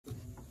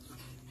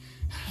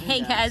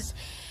Hey guys,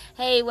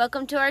 hey,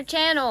 welcome to our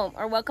channel,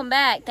 or welcome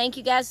back. Thank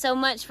you guys so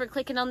much for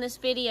clicking on this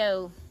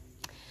video.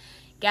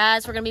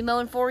 Guys, we're gonna be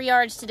mowing 4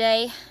 yards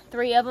today.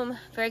 3 of them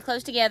very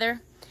close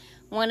together.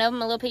 1 of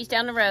them a little piece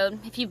down the road.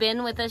 If you've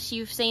been with us,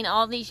 you've seen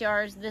all these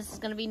yards. This is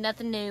gonna be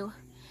nothing new.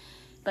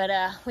 But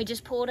we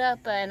just pulled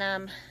up and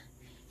I'm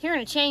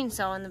hearing a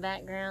chainsaw in the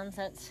background.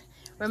 So that's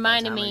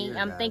reminding me,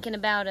 I'm thinking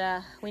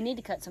about we need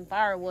to cut some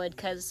firewood,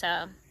 because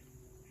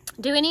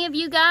do any of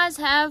you guys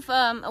have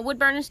a wood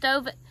burning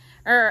stove,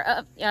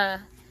 or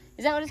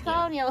is that what it's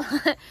called? Yeah.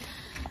 You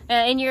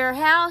know, in your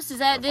house? Is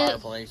that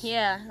fireplace?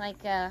 Yeah,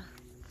 like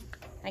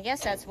I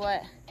guess that's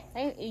what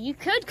you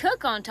could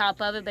cook on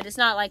top of it, but it's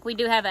not like we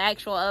do have an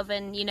actual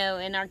oven, you know,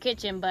 in our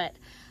kitchen. But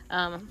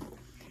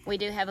we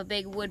do have a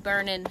big wood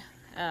burning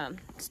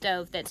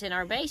stove that's in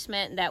our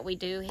basement that we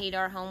do heat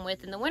our home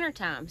with in the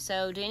wintertime.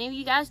 So do any of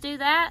you guys do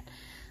that?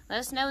 Let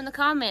us know in the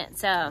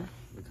comments.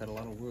 We cut a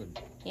lot of wood.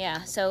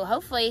 Yeah, so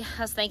hopefully,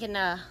 I was thinking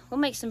we'll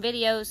make some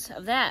videos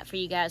of that for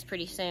you guys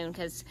pretty soon,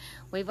 because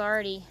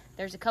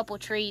there's a couple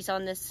trees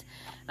on this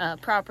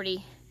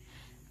property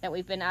that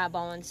we've been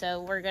eyeballing,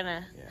 so we're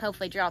gonna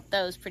hopefully drop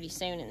those pretty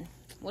soon, and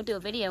we'll do a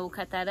video. We'll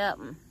cut that up,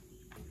 and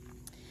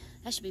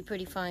that should be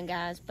pretty fun,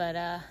 guys.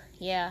 But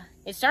yeah,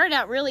 it started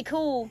out really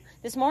cool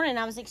this morning.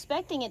 I was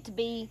expecting it to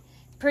be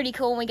pretty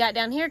cool when we got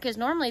down here, because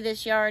normally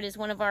this yard is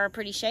one of our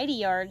pretty shady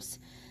yards.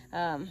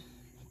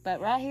 But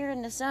right here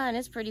in the sun,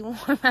 it's pretty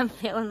warm. I'm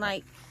feeling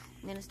like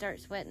I'm gonna start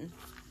sweating.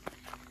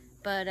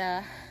 But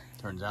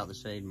turns out the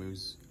shade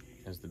moves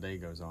as the day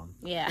goes on.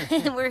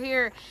 Yeah, we're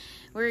here.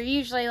 We're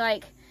usually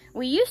like,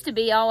 we used to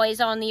be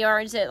always on the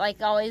yards at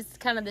like always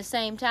kind of the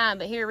same time,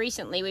 but here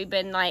recently we've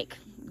been like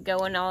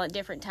going all at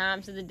different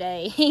times of the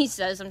day.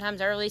 So sometimes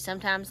early,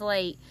 sometimes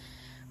late.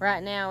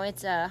 Right now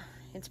it's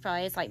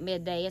like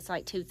midday. It's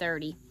like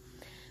 2:30.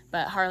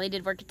 But Harley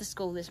did work at the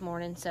school this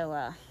morning,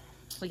 so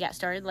we got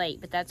started late,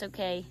 but that's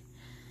okay.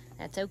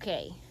 That's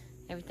okay.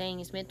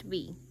 Everything is meant to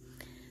be.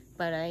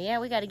 But yeah,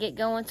 we got to get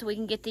going so we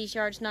can get these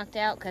yards knocked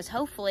out, because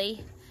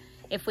hopefully,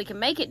 if we can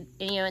make it,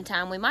 you know, in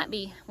time, we might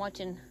be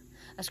watching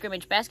a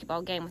scrimmage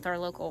basketball game with our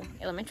local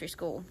elementary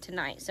school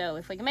tonight. So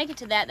if we can make it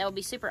to that, that would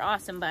be super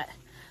awesome. But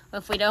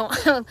if we don't,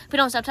 if we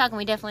don't stop talking,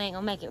 we definitely ain't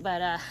gonna make it.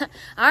 But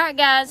all right,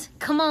 guys,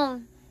 come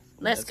on,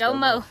 let's go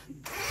mow.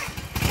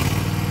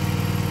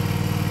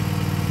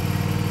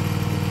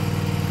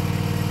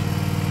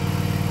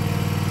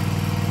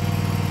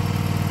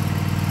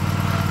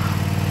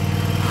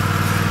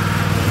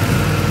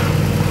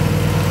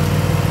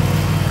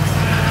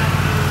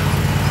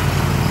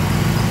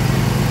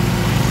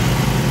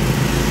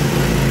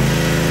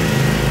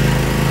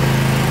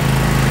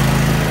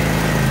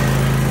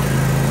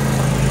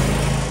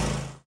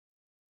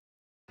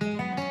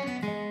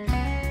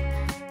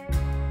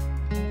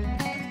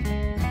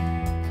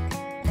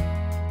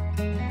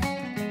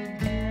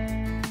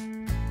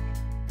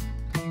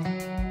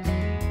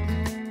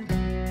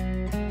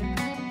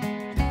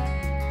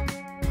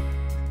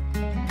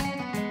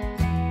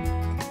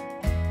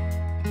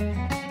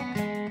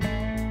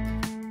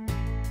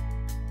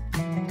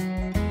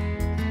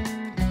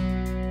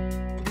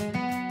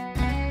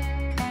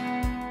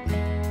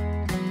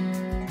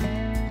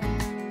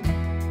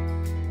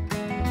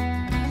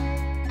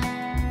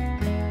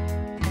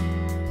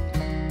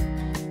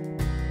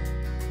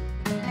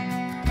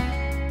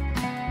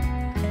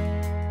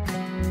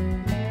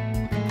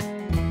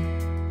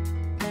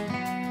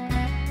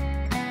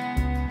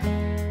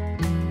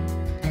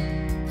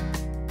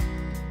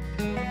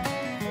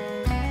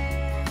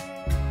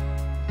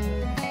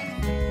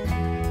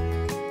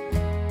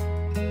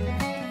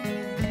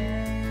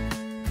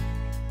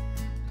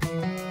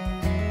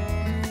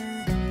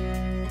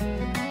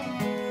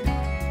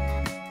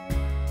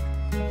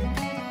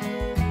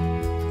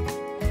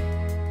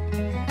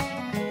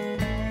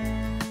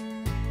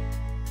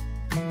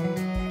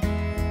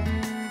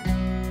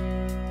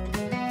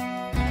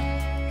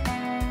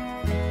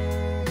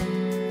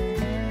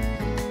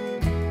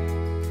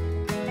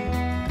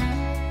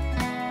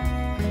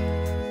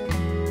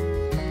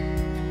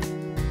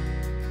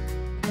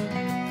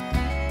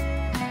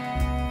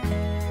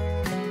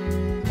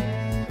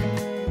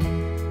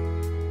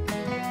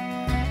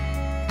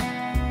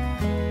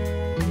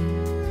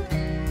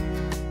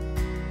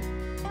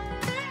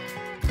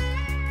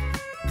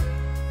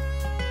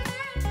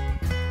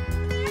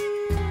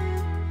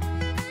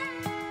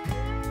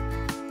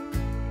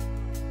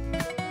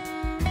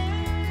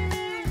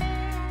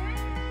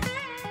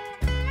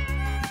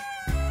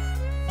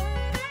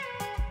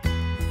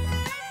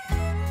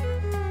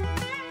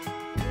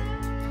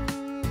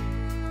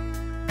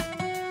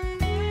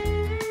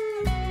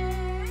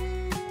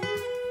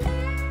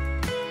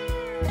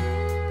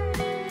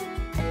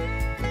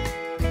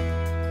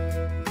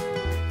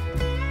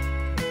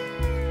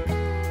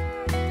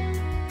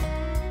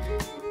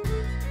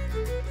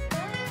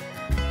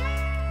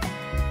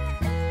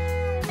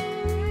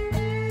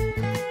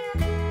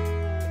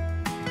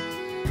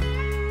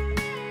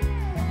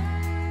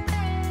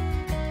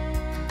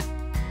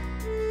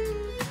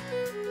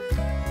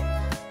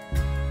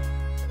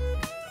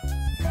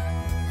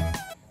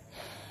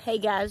 Hey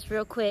guys,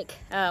 real quick,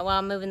 while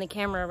I'm moving the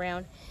camera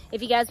around,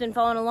 if you guys been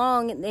following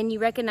along and you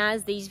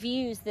recognize these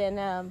views,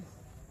 then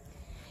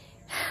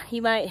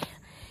you might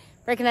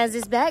recognize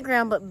this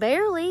background, but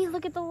barely.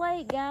 Look at the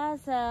lake, guys.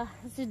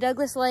 This is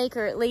Douglas Lake,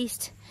 or at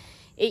least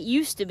it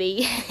used to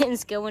be.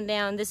 It's going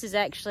down. This is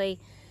actually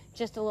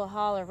just a little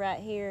holler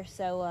right here,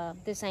 so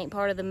this ain't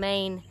part of the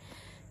main,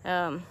 you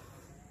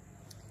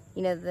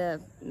know, the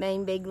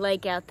main big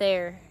lake out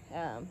there.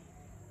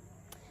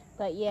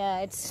 But yeah,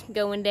 it's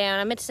going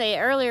down. I meant to say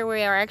earlier,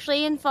 we are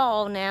actually in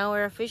fall now.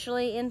 We're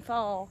officially in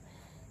fall.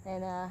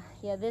 And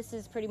yeah, this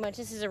is pretty much,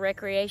 this is a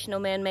recreational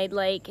man-made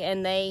lake,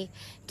 and they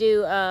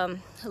do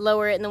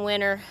lower it in the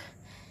winter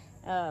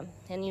and,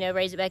 you know,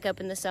 raise it back up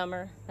in the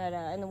summer. But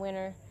in the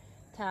winter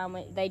time,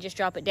 they just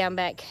drop it down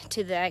back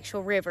to the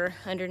actual river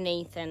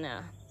underneath, and,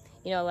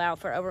 you know, allow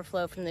for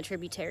overflow from the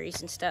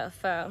tributaries and stuff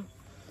for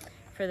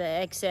the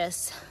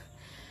excess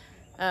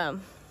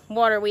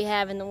water we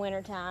have in the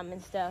winter time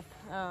and stuff.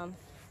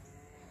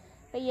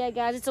 But yeah,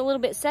 guys, it's a little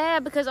bit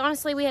sad because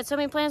honestly, we had so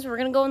many plans. We were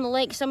gonna go on the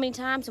lake so many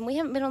times, and we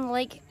haven't been on the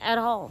lake at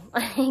all.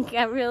 I'm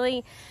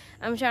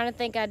trying to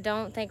think. I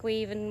don't think we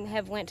even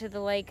have went to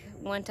the lake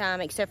one time,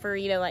 except for,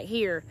 you know, like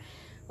here,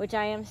 which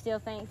I am still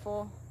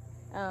thankful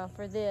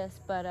for this.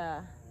 But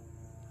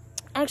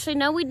actually,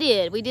 no, we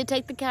did. We did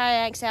take the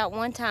kayaks out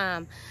one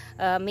time.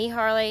 Me,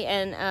 Harley,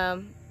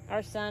 and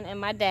our son and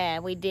my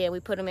dad. We did. We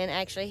put them in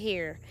actually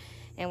here,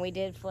 and we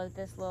did float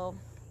this little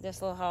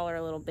holler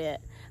a little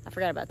bit. I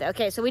forgot about that.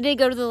 Okay, so we did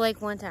go to the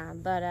lake one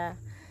time, but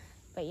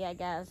yeah,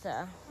 guys,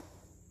 yeah,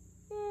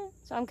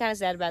 so I'm kind of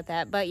sad about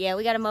that. But yeah,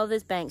 we got to mow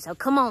this bank, so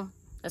come on,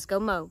 let's go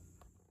mow.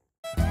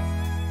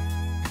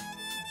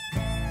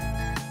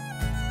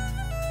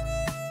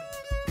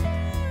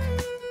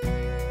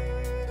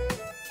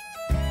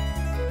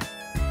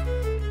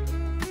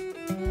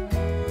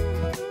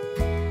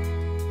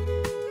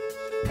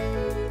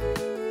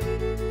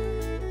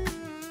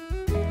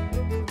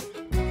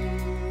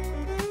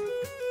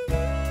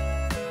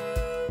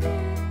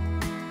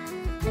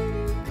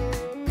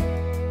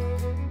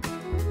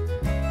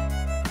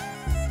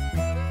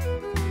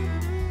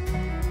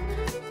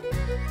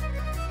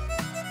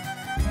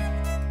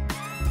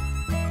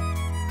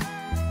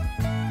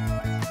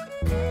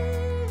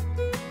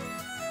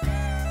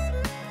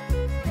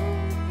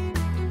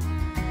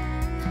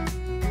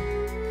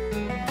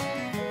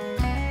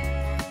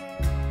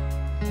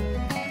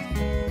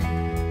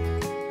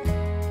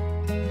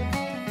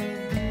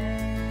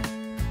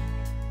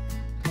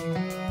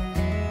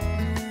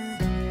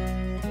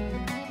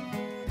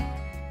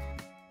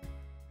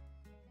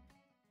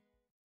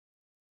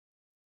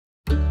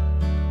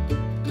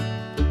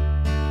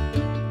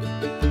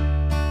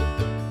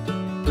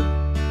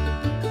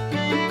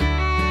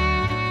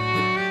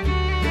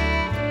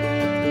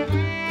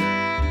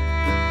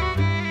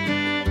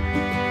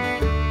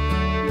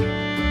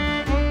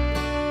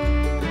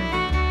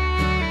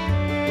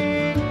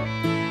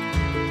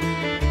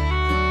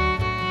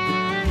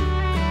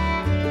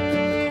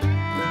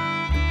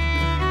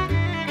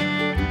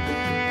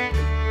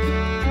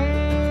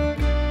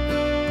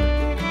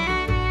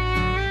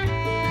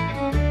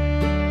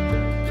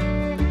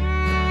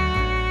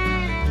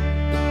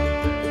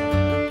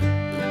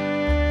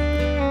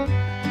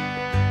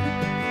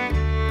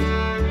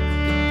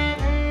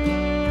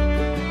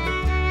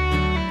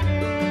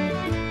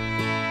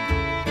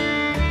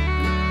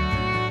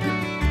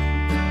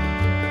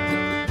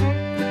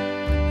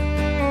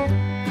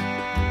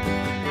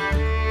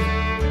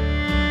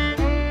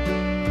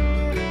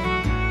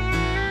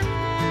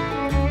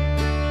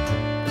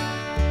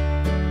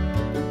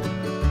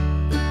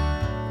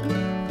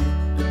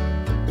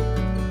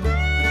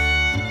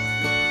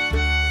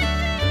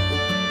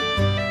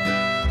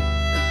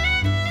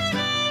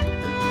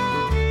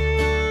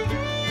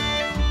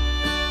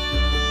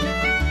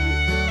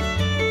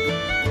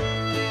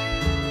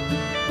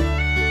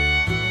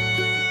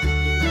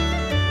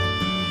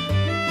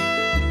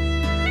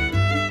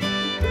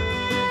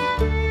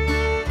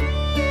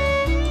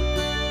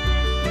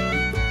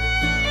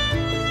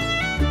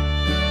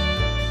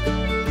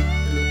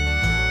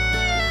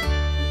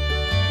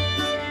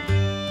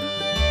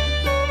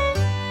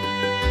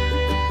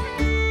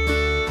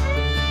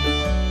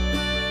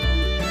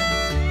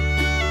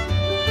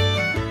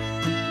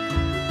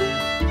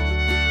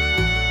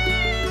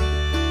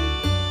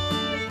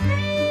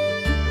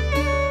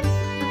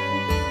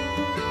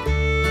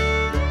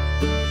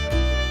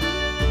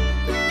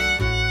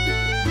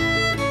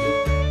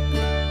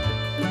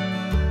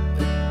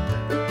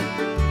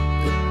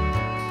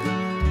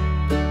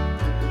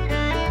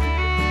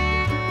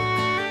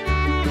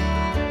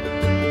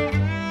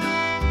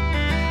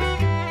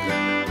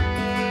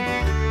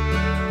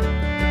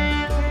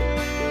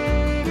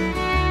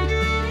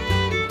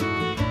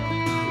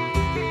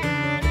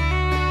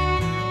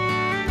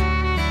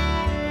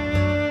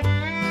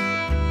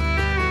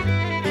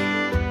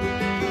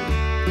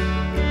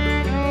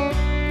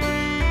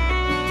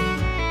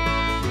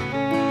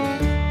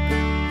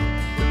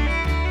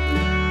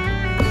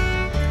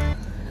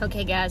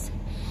 Okay guys,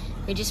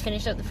 we just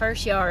finished up the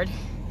first yard.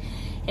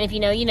 And if you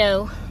know, you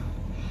know.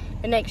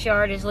 The next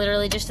yard is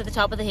literally just at the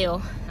top of the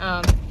hill.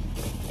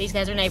 These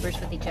guys are neighbors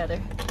with each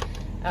other.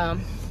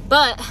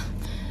 But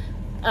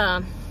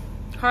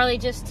Harley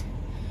just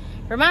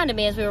reminded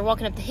me as we were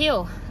walking up the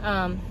hill.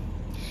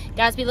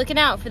 Guys, be looking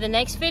out for the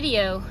next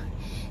video.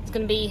 It's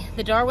going to be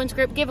the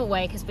Darwinsgrip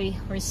giveaway because we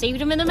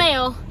received them in the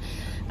mail.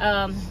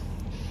 And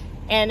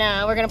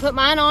we're going to put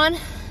mine on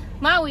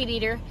my weed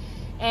eater.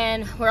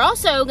 And we're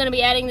also going to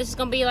be adding, this is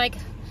going to be like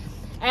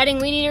adding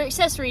weed eater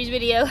accessories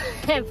video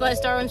plus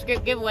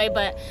Darwinsgrip giveaway.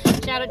 But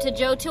shout out to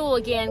Joe Tool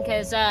again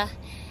because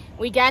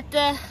we got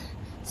the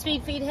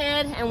speed feed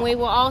head, and we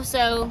will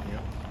also,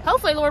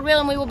 hopefully, Lord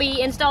willing, we will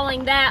be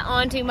installing that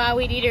onto my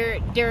weed eater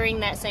during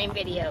that same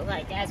video,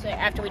 like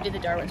after we do the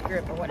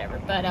Darwinsgrip or whatever.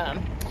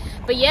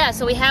 But yeah,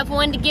 so we have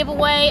one to give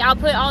away. I'll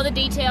put all the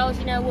details,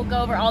 you know, we'll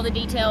go over all the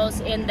details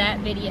in that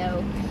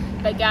video.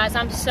 But guys,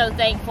 I'm so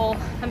thankful.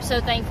 I'm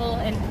so thankful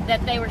and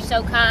that they were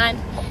so kind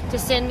to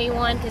send me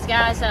one. Because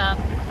guys,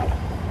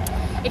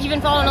 if you've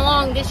been following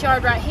along this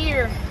yard right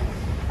here,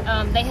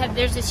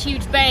 there's this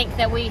huge bank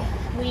that we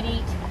weed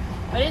eat,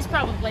 but it's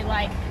probably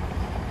like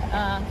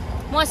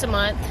once a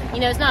month. You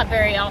know, it's not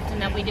very often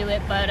that we do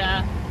it, but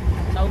a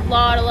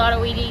lot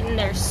of weed eating.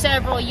 There's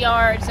several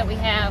yards that we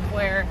have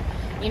where,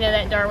 you know,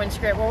 that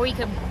Darwinsgrip where we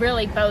could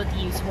really both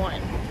use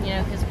one. You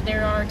know, because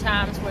there are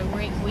times where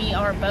we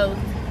are both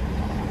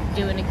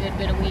doing a good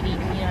bit of weed eating,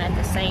 you know, at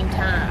the same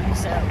time.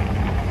 So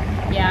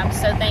yeah, I'm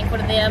so thankful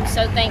to them,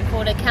 so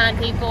thankful to kind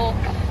people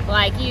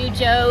like you,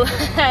 Joe,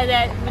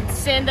 that would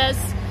send us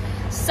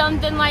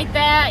something like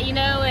that, you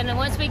know. And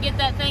once we get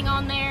that thing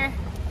on there,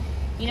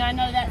 you know, I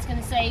know that's going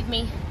to save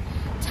me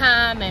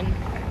time, and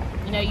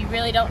you know, you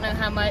really don't know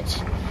how much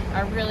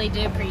I really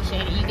do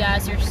appreciate it. You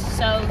guys are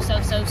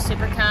so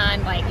super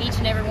kind, like each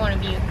and every one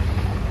of you.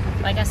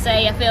 Like I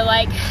say, I feel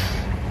like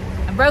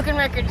a broken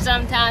record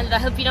sometimes, but I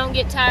hope you don't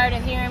get tired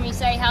of hearing me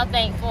say how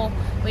thankful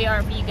we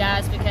are for you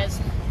guys, because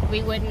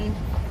we wouldn't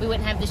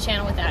have this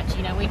channel without you.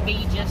 You know, we'd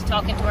be just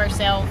talking to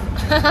ourselves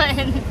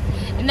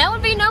and that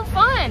would be no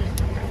fun.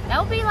 That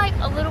would be like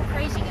a little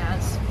crazy,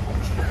 guys.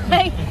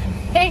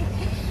 Hey,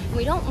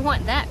 we don't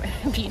want that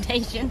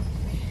reputation.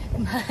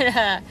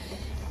 But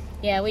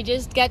yeah, we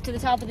just got to the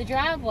top of the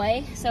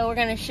driveway, so we're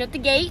gonna shut the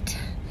gate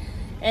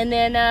and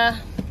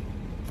then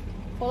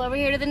pull over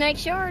here to the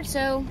next yard.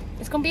 So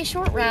it's gonna be a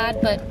short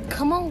ride, but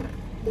come on,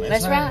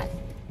 let's ride.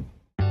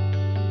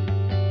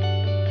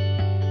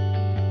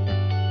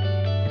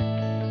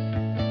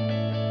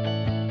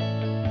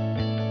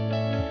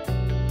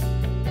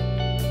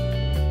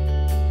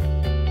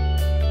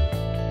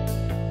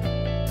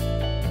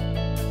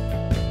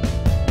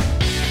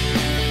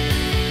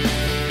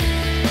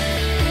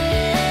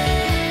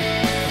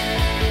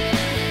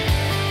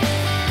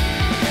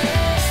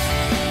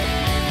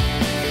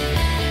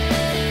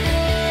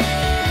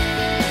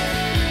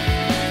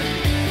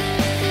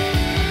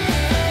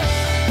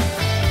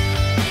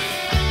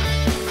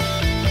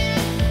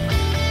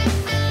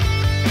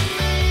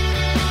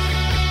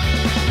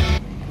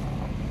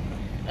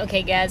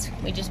 Okay guys,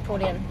 we just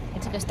pulled in.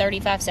 It took us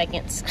 35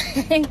 seconds.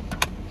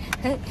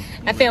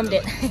 I filmed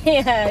it.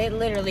 Yeah, it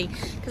literally,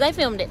 because I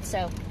filmed it,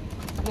 so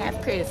I have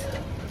proof.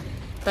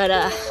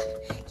 But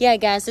yeah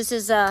guys, this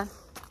is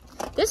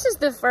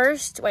the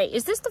first, wait,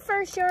 is this the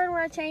first yard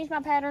where I changed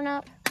my pattern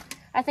up?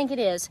 I think it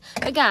is.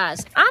 But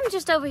guys, I'm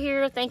just over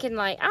here thinking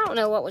like, I don't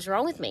know what was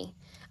wrong with me.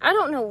 I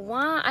don't know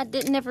why I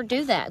didn't ever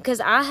do that, because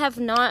I have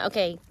not,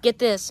 okay, get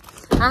this,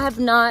 I have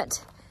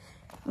not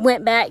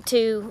went back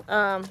to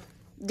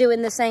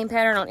doing the same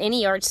pattern on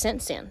any yard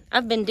since then.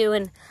 I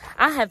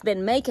have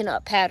been making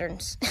up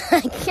patterns.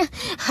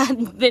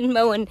 I've been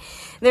mowing.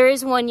 There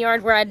is one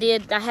yard where I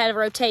had a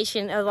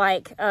rotation of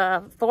like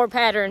 4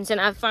 patterns, and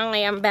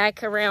I'm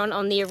back around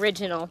on the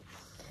original,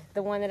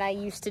 the one that I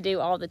used to do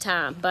all the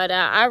time. But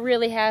I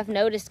really have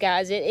noticed,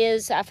 guys,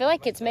 I feel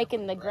like it's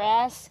making the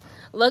grass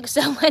look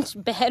so much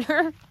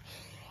better.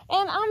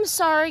 And I'm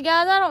sorry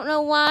guys, I don't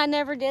know why I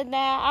never did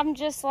that. I'm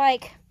just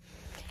like,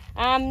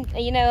 I'm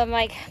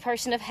like a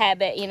person of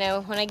habit, you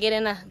know. When I get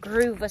in a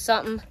groove or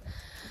something,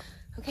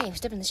 okay,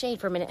 step in the shade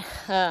for a minute,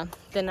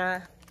 then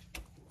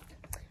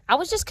I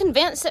was just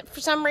convinced that for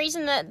some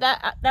reason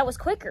that was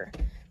quicker,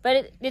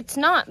 but it's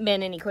not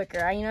been any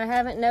quicker. I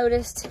haven't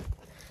noticed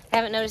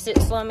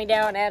it slowing me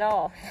down at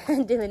all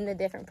doing the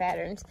different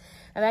patterns.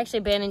 I've actually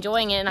been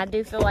enjoying it, and I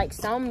do feel like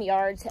some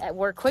yards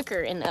were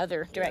quicker in the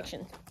other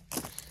direction.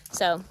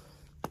 So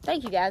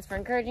thank you guys for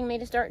encouraging me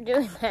to start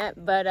doing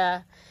that.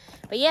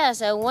 But yeah,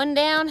 so 1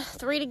 down,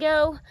 3 to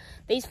go.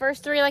 These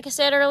first 3, like I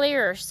said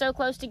earlier, are so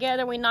close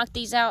together. We knocked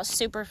these out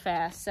super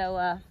fast. So,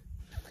 all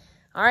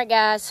right,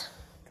 guys.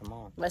 Come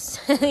on.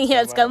 Let's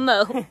go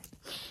mow.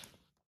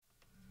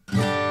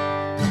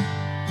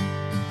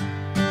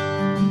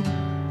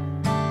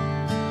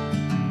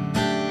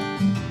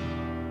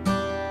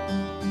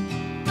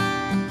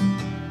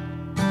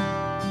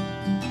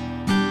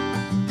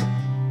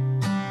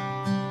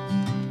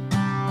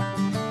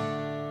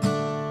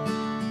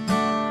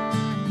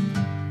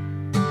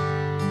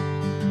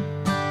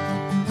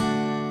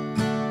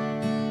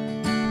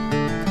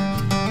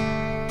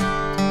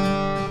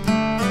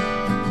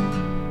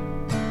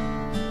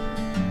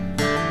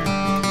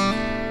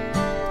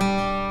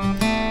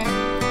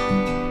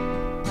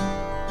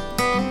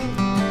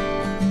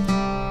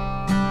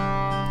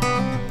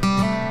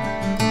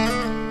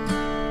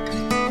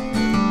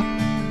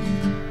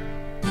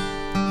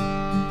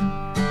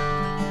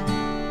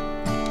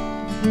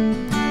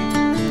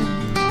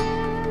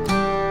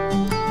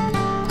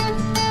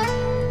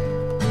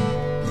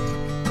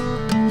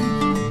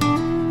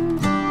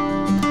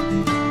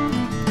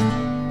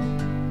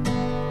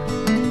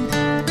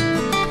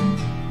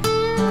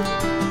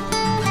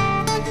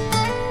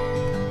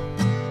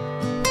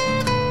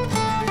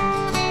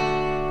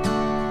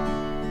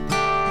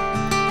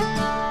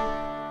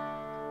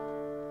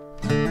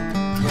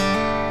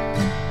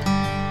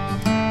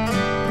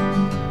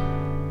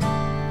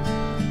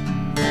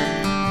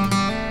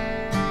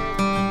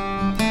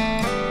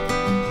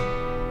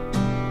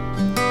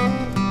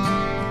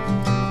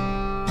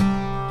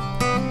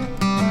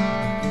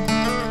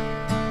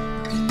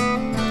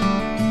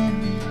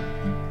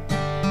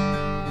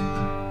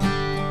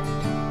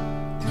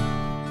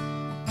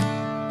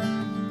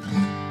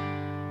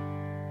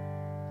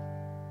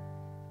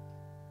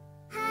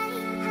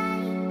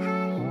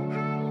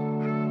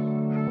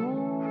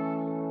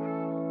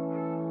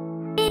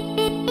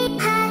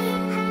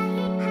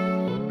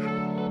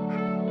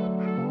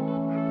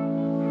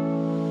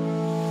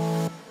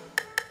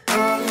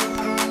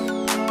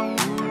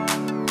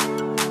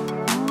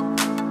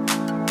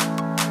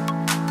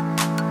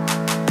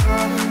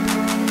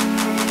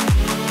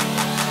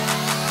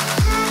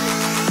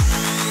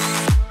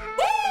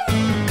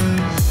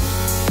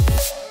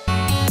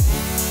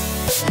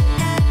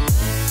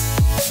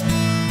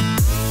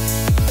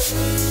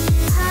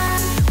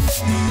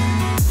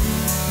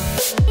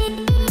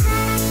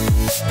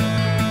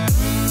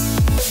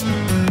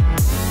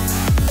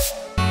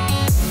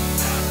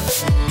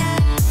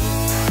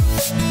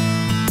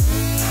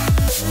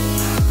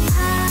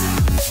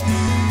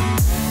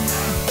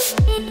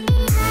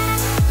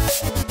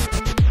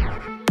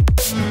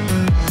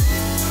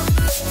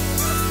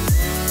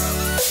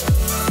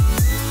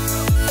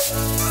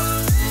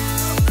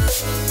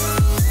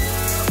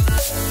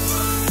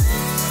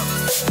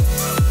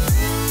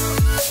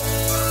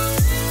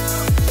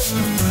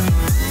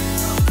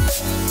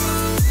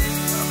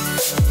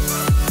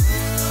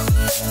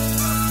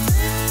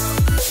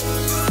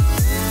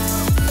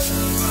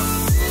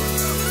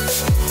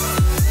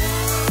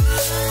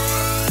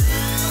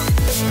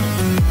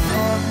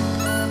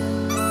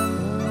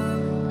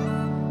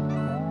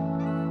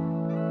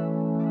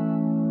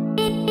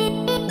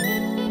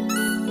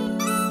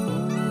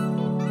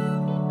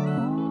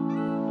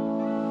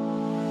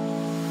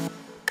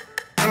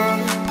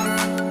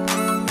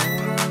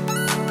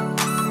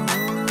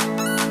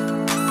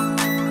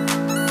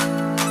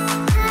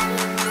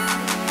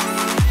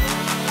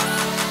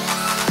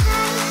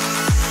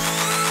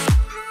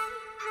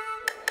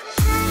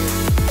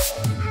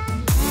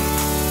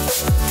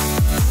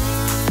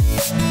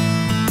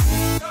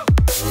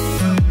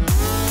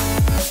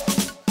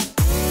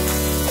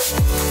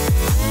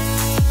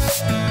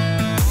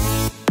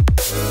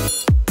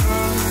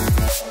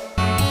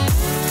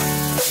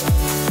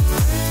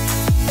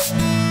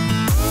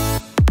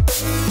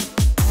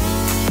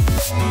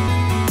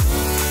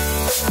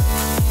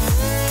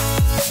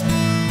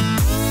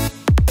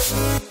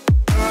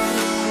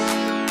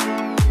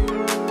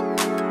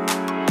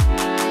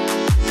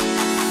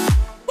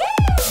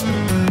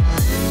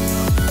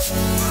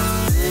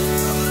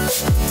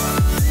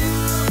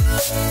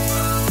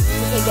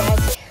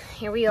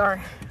 here we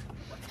are.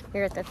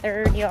 We're at the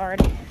 3rd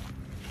yard.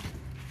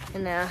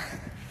 And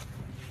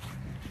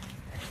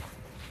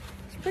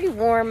it's pretty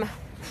warm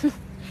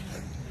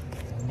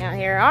out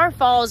here. Our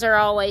falls are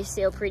always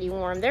still pretty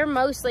warm. They're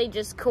mostly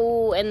just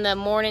cool in the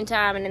morning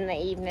time and in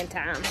the evening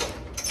time.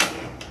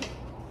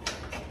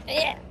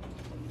 Yeah.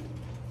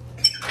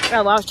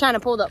 Oh, well, I was trying to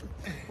pull the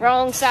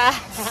wrong side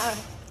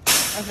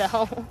of the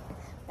hole.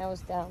 That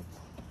was dumb.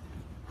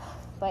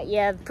 But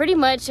yeah, pretty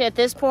much at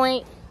this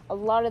point, a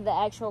lot of the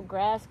actual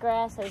grass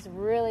has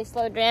really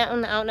slowed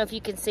down. I don't know if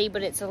you can see,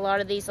 but it's a lot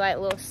of these like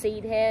little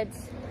seed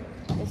heads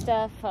and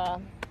stuff,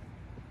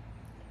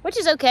 which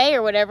is okay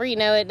or whatever. You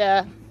know,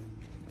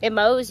 it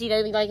mows. You know,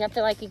 like I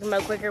feel like you can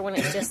mow quicker when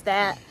it's just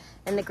that,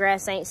 and the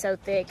grass ain't so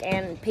thick.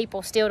 And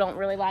people still don't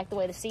really like the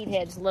way the seed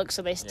heads look,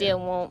 so they still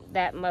want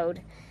that mowed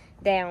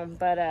down.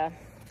 But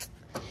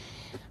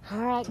all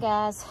right,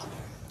 guys,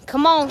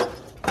 come on,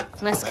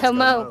 let's go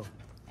mow.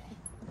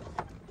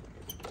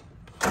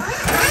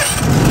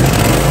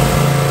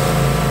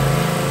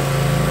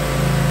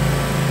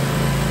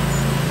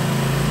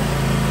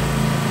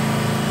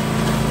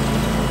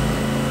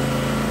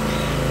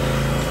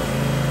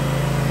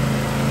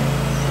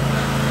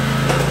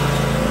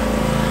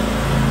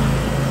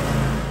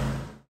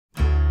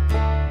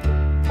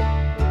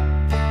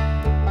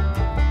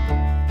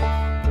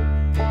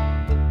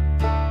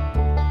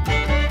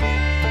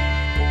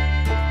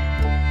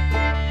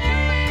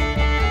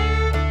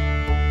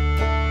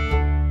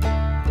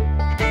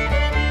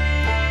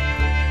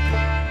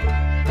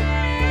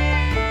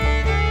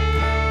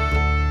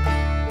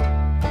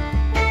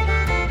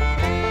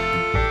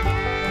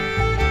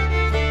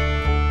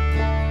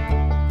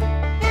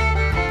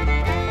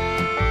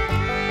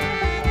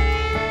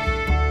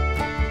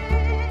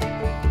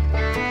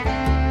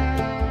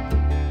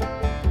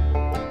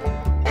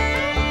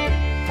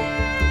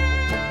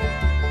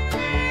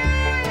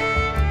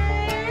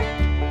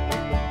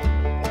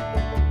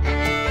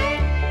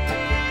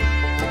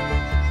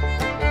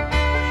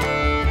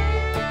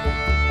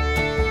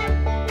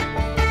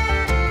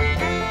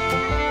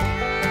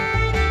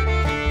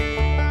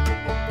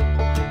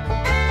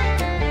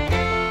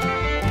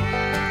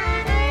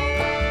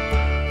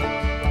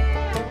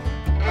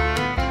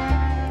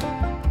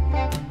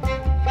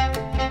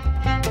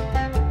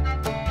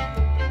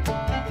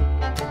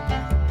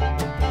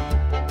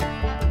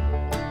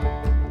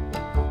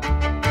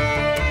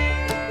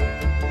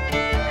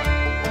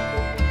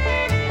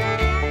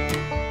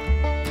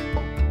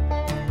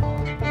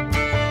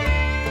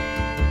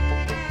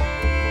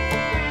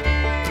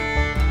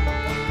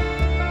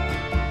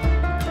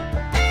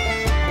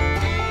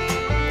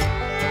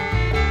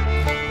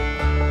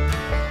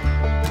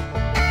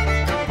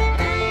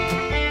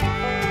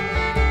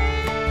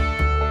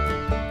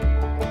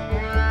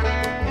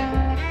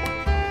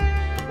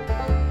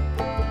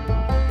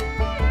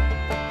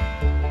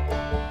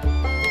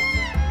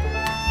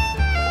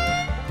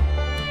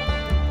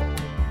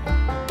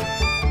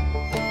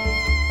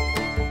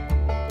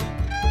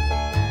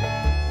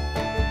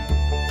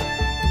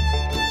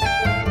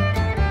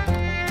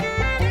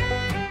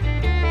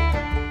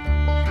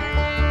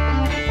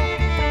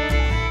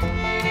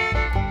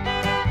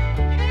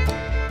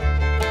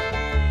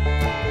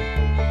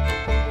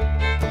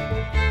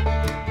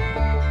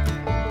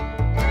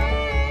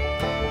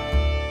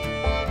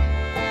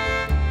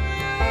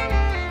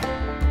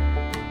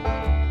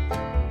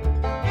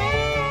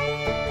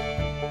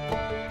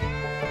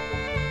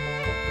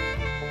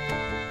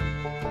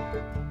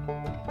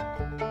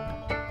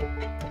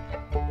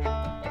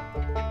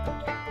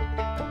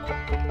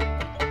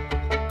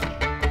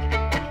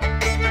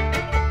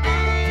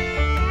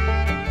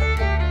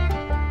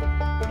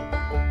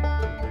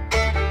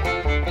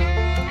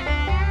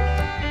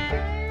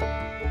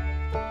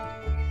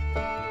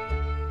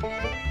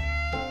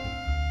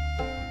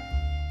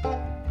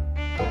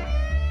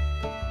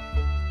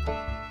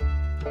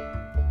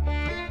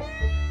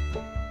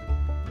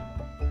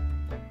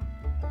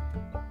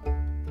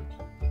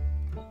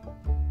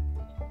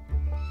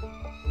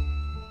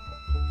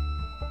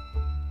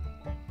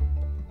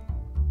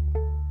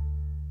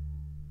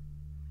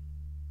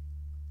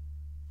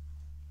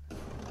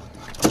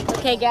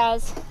 Okay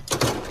guys,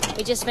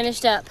 we just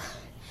finished up.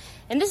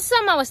 And this is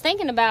something I was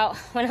thinking about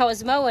when I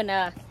was mowing,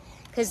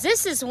 because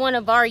this is one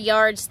of our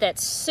yards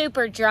that's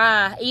super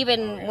dry,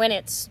 even when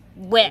it's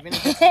wet. Even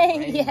if it's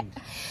rained, yeah.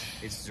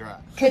 It's dry.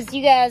 Because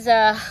you guys,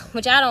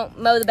 which I don't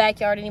mow the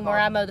backyard anymore,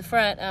 I mow the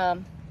front,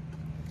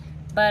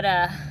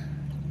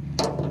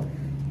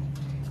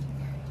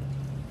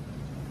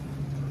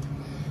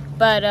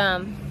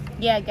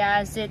 yeah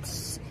guys,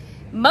 it's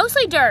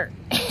mostly dirt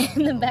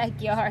in the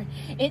backyard.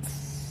 It's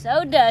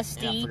so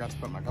dusty. Yeah, I forgot to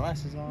put my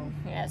glasses on.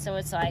 Yeah, so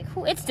it's like,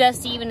 it's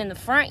dusty even in the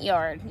front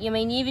yard. I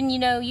mean, even, you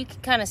know, you can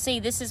kind of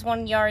see this is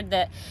one yard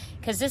that,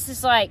 because this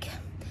is like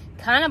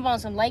kind of on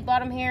some lake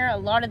bottom here. A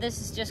lot of this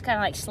is just kind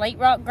of like slate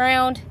rock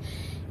ground.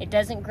 It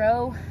doesn't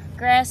grow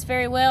grass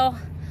very well.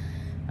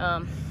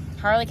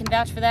 Harley can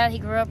vouch for that. He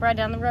grew up right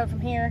down the road from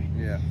here.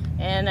 Yeah.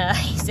 And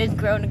he said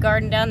growing a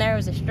garden down there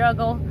was a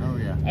struggle. Oh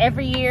yeah.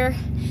 every year.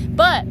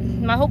 But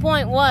my whole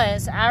point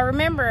was, I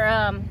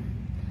remember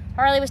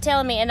Harley was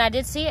telling me, and I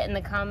did see it in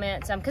the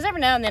comments, because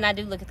every now and then I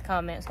do look at the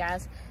comments,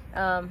 guys.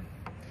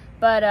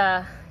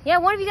 Yeah,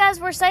 one of you guys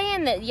were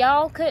saying that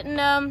y'all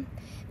couldn't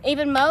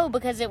even mow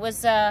because it was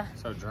so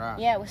dry.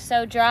 Yeah, it was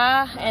so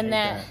dry, and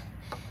that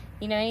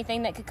you know,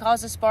 anything that could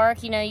cause a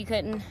spark, you know, you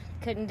couldn't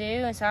do.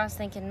 And so I was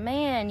thinking,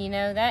 man, you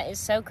know, that is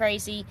so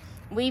crazy.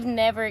 We've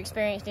never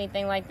experienced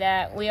anything like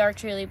that. We are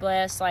truly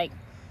blessed. Like,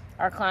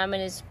 our climate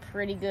is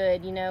pretty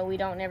good, you know. We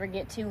don't never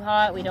get too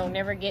hot, we don't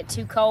never get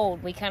too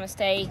cold. We kind of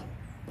stay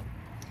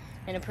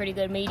in a pretty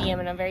good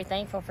medium, and I'm very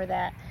thankful for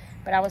that.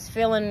 But I was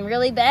feeling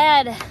really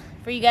bad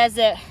for you guys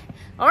that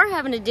are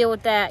having to deal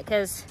with that,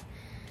 because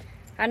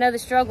I know the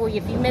struggle.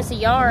 If you miss a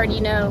yard,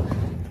 you know,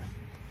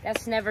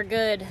 that's never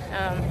good,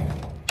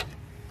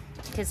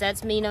 because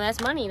that's me, you know, that's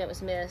money that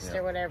was missed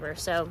or whatever.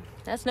 So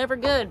that's never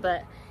good.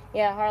 But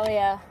yeah, Harley,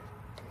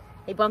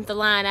 he bumped the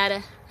line out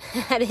of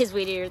his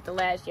weed eater at the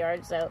last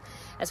yard, so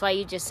that's why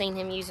you just seen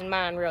him using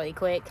mine really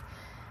quick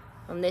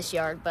on this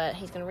yard. But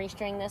he's gonna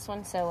restring this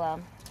one. So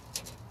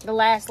the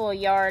last little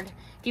yard,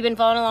 if you've been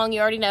following along,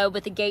 you already know,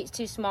 but the gate's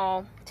too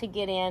small to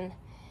get in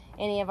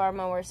any of our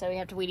mowers, so we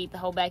have to weed eat the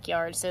whole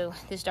backyard. So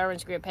this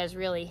Darwinsgrip has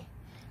really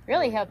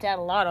helped out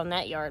a lot on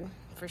that yard,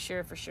 for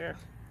sure.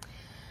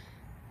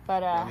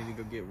 But I need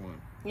to go get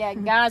one. Yeah,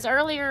 guys,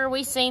 earlier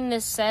we seen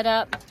this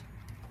setup,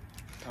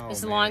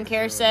 this lawn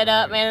care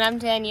setup, man, and I'm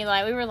telling you,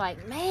 like, we were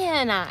like,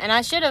 man, and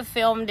I should have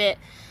filmed it,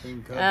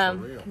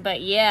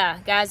 but yeah,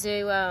 guys,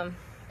 it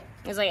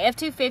was like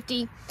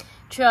F-250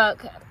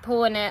 truck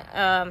pulling it,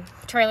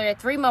 trailer had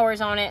 3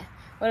 mowers on it.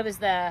 What was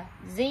the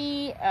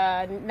Z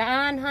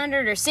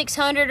 900 or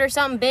 600 or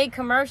something, big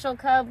commercial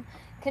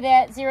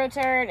cubcadet zero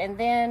turn, and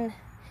then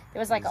there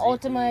was like an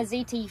Ultima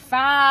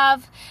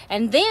ZT5,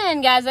 and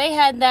then, guys, they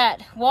had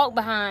that walk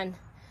behind,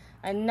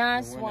 a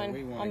nice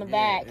one on the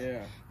back.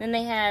 Yeah. Then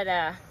they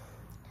had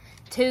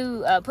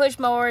 2 push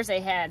mowers.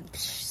 They had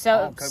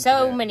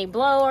so many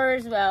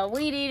blowers,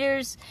 weed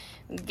eaters.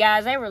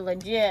 Guys, they were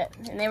legit,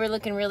 and they were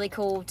looking really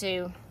cool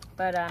too.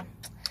 But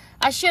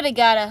I should have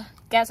got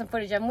some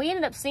footage of them. We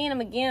ended up seeing them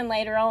again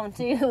later on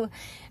too.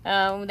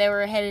 They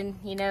were heading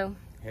to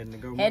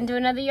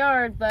another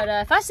yard. But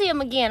if I see them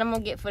again, I'm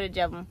gonna get footage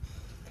of them,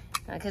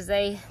 because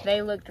they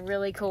looked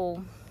really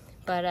cool.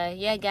 But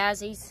yeah, guys,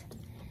 he's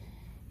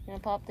gonna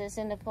pop this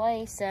into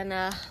place, and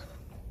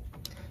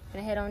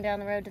gonna head on down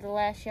the road to the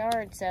last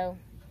yard. So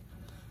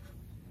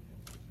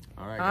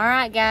all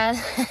right,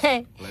 guys.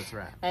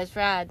 Let's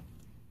ride.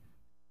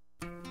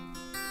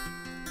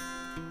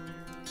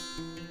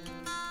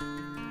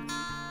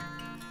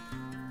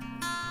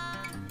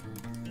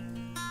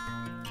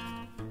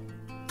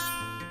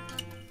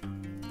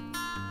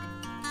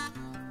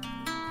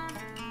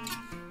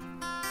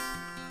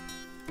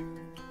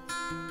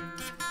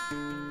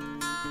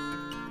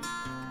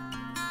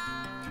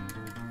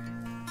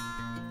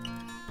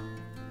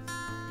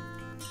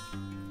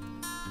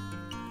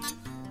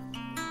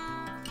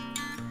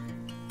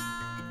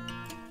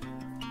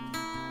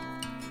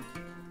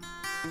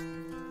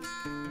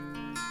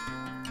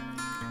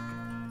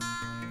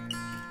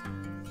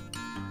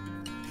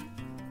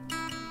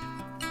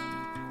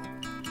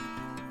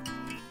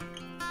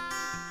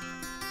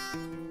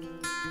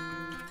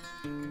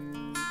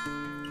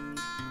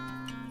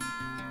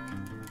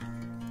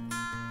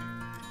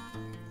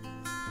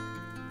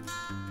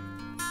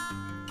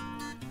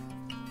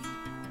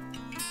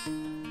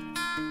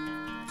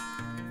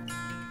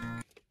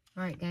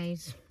 All right,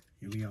 guys,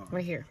 here we are.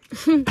 We're here.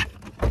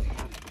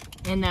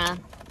 And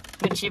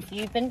which, if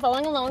you've been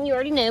following along, you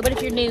already know, but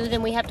if you're new,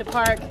 then we have to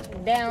park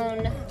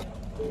down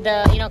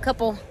the, you know, a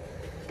couple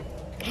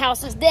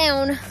houses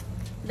down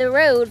the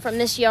road from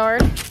this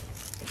yard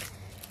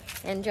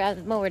and drive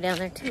the mower down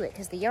there to it,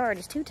 because the yard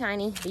is too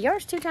tiny. The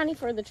yard's too tiny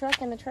for the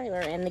truck and the trailer,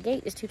 and the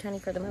gate is too tiny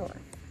for the mower.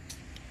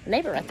 The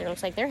neighbor right there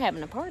looks like they're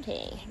having a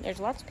party. There's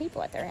lots of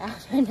people at their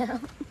house right now.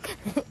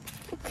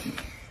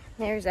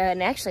 There's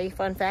and actually,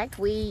 fun fact,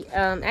 we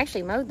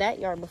actually mowed that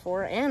yard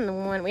before, and the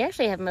one we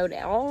actually have mowed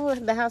all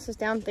of the houses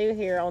down through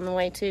here on the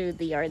way to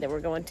the yard that we're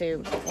going to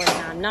one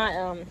time.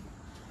 Not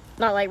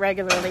like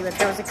regularly, but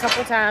there was a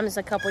couple times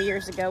a couple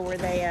years ago where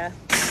they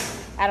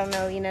I don't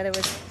know, you know,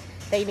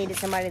 they needed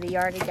somebody in the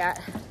yard. It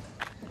got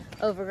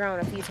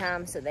overgrown a few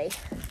times, so they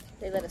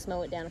let us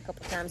mow it down a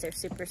couple times. They're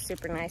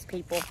super nice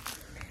people.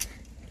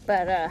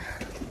 But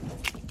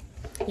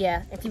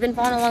yeah, if you've been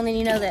following along, then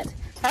you know that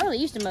Harley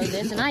used to mow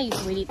this, and I used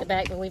to weed eat the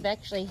back, but we've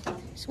actually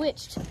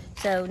switched.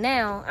 So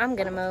now I'm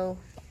gonna mow.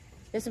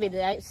 This will be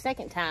the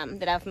second time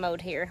that I've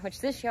mowed here,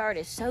 which this yard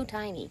is so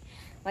tiny.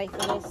 Like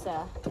for this,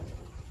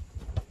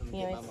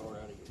 you know,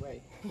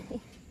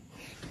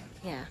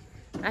 yeah.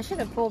 I should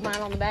have pulled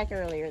mine on the back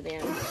earlier then.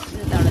 Should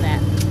have thought of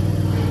that.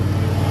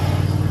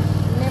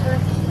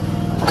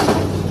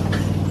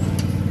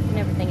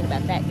 Never thinking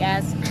about that,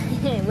 guys.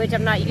 Which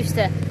I'm not used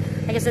to.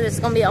 Like I said, this is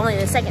gonna be only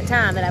the second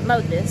time that I've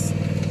mowed this.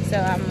 So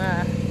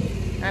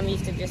I'm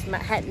used to just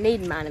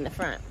needing mine in the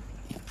front.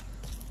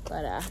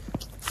 But all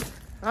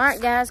right,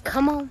 guys,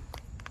 come on,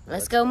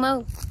 Let's go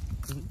mow.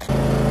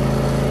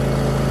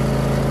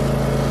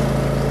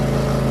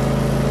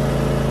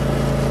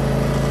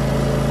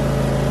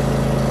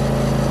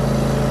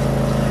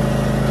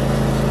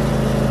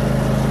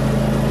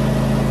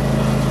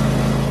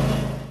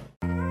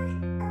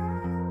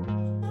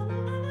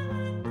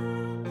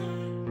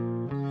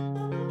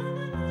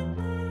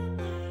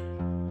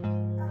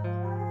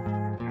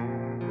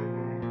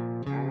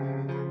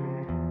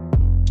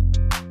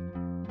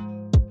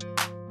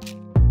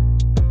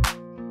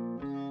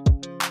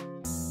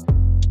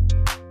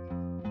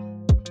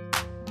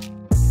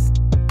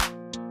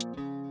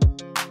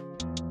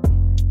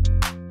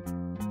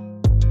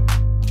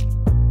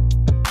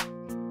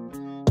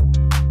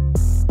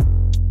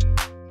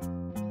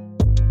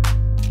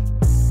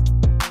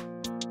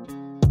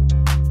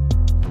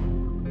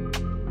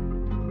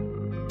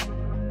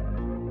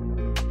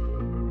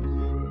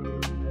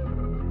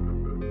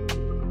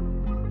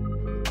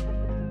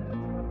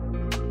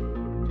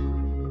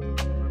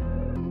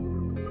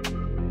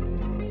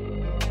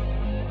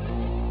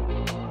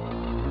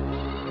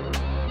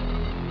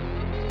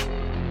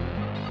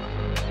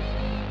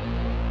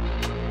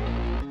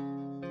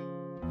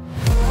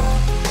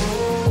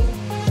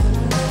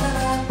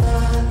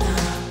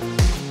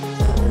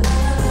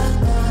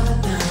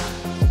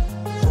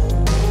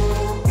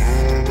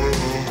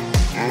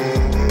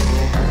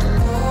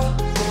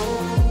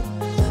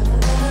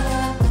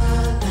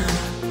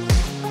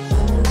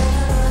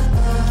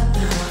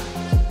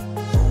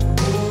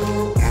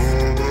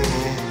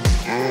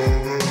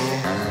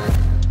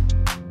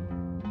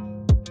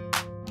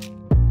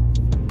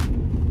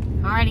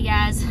 Alrighty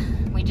guys,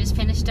 we just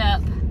finished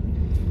up.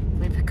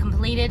 We've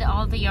completed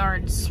all the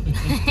yards.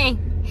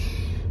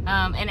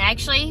 And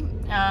actually,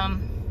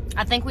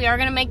 I think we are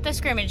gonna make the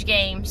scrimmage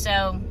game,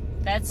 so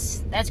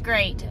that's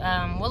great.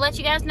 We'll let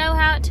you guys know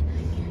how it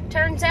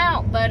turns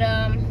out, but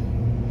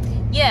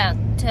yeah,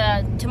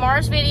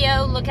 tomorrow's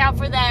video, look out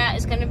for that.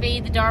 It's gonna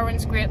be the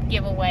Darwinsgrip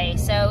giveaway.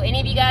 So any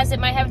of you guys that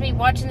might have to be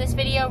watching this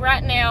video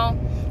right now,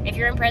 if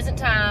you're in present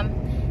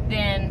time,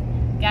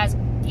 then guys,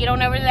 get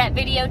on over to that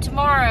video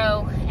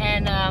tomorrow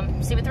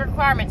and see what the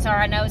requirements are.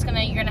 I know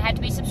you're gonna have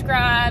to be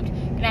subscribed,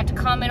 you're gonna have to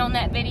comment on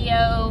that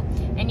video,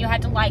 and you'll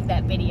have to like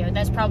that video.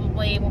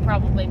 Will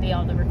probably be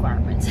all the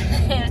requirements.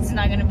 It's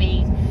not gonna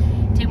be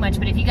too much,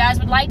 but if you guys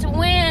would like to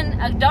win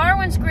a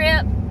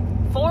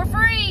Darwinsgrip for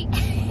free,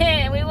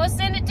 we will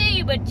send it to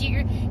you, but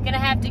you're gonna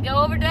have to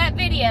go over to that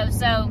video.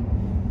 So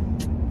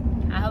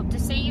I hope to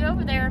see you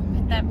over there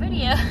at that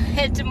video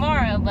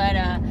tomorrow. But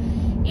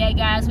yeah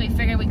guys, we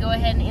figured we'd go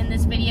ahead and end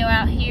this video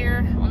out here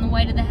on the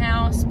way to the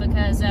house,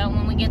 because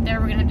when we get there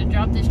we're gonna have to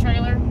drop this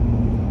trailer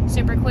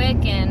super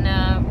quick and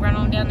run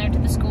on down there to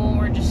the school.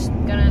 We're just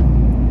gonna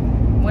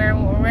wear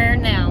what we're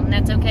wearing now, and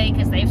that's okay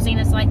because they've seen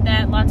us like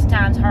that lots of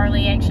times.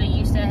 Harley actually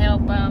used to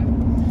help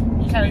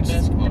coach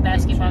the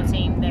basketball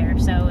team there.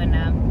 So,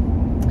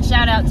 and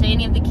shout out to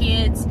any of the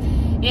kids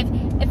if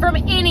from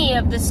any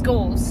of the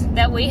schools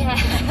that we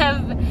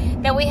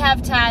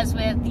have ties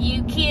with.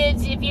 You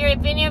kids, if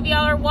any of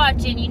y'all are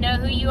watching, you know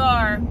who you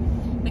are,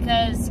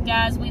 because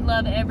guys, we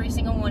love every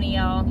single one of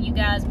y'all. You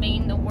guys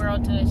mean the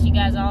world to us. You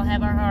guys all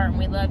have our heart, and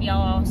we love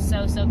y'all all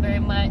so very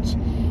much,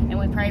 and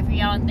we pray for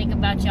y'all and think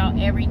about y'all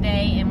every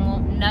day and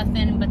want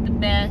nothing but the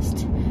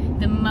best,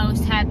 the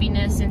most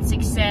happiness and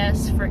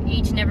success for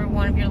each and every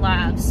one of your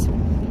lives.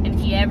 And if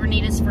you ever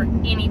need us for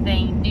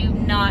anything, do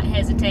not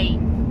hesitate.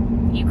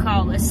 You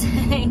call us.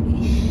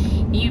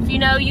 If you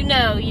know, you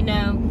know, you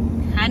know.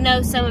 I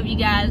know some of you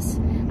guys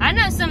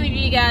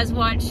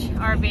watch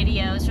our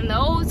videos from the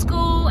old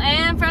school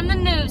and from the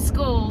new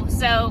school.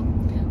 So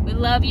we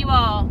love you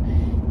all,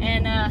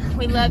 and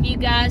we love you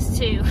guys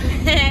too.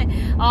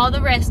 All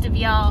the rest of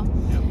y'all.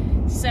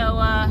 So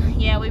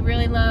yeah, we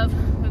really love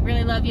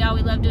y'all.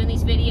 We love doing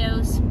these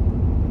videos,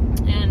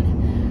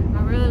 and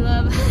I really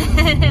love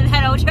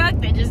that old truck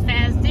that just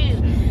passed too.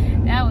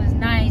 That was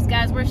nice,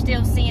 guys. We're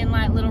still seeing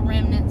like little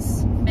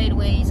remnants,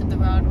 fadeaways of the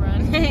rod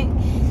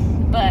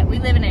run. But we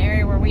live in an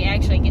area where we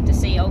actually get to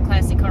see old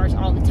classic cars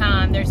all the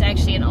time. There's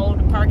actually an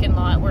old parking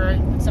lot where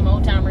some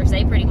old timers,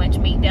 they pretty much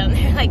meet down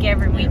there like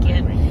every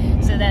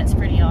weekend. So that's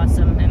pretty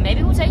awesome. And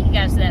maybe we'll take you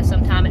guys to that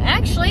sometime. And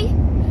actually,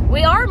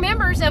 we are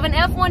members of an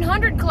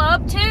F100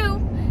 club too.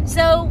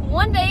 So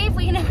one day, if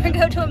we can ever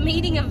go to a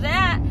meeting of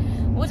that,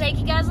 we'll take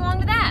you guys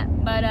along to that.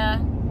 But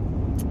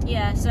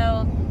yeah, so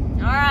all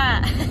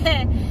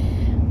right.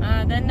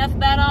 Enough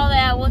about all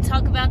that. We'll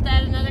talk about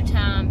that another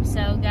time.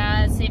 So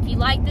guys, if you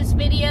like this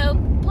video,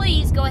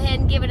 please go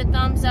ahead and give it a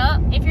thumbs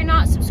up. If you're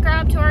not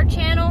subscribed to our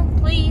channel,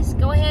 please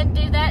go ahead and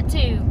do that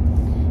too.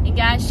 And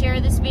guys,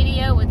 share this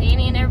video with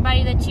any and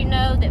everybody that you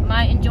know that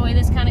might enjoy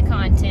this kind of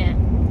content.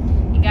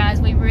 And guys,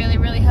 we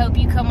really hope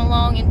you come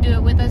along and do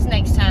it with us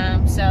next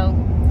time. So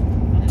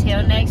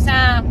until next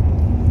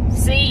time,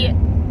 see ya.